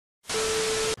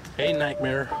A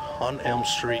Nightmare on Elm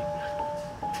Street.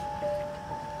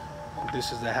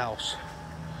 This is the house.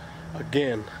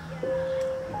 Again,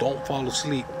 don't fall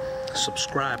asleep.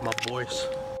 Subscribe, my boys.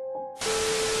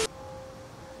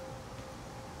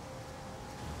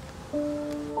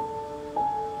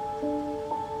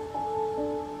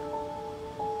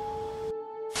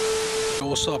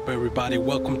 What's up, everybody?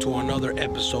 Welcome to another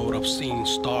episode of Seeing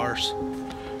Stars,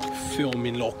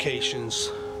 filming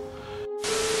locations.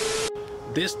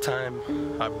 This time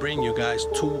I bring you guys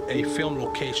to a film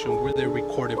location where they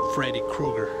recorded Freddy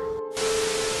Krueger.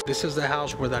 This is the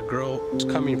house where that girl is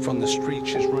coming from the street.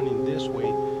 She's running this way,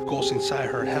 goes inside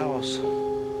her house,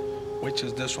 which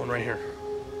is this one right here.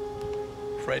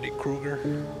 Freddy Krueger.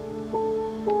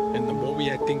 In the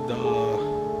movie, I think the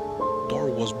door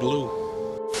was blue.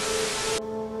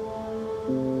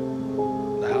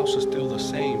 The house is still the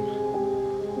same.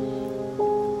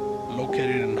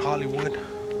 Located in Hollywood.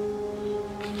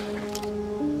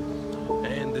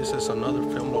 And this is another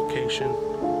film location.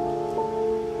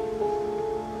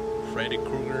 Freddy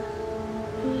Krueger.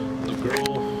 The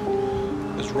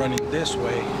girl is running this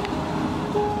way.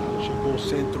 She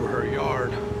goes in through her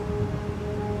yard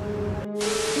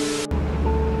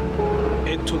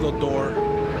into the door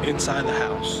inside the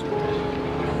house.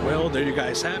 Well, there you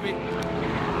guys have it.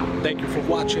 Thank you for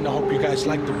watching. I hope you guys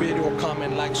liked the video.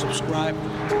 Comment, like, subscribe.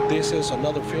 This is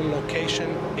another film location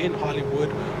in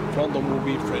Hollywood from the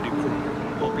movie Freddy Krueger.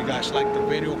 Hope you guys liked the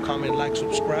video. Comment, like,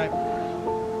 subscribe.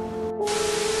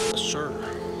 Yes, sir.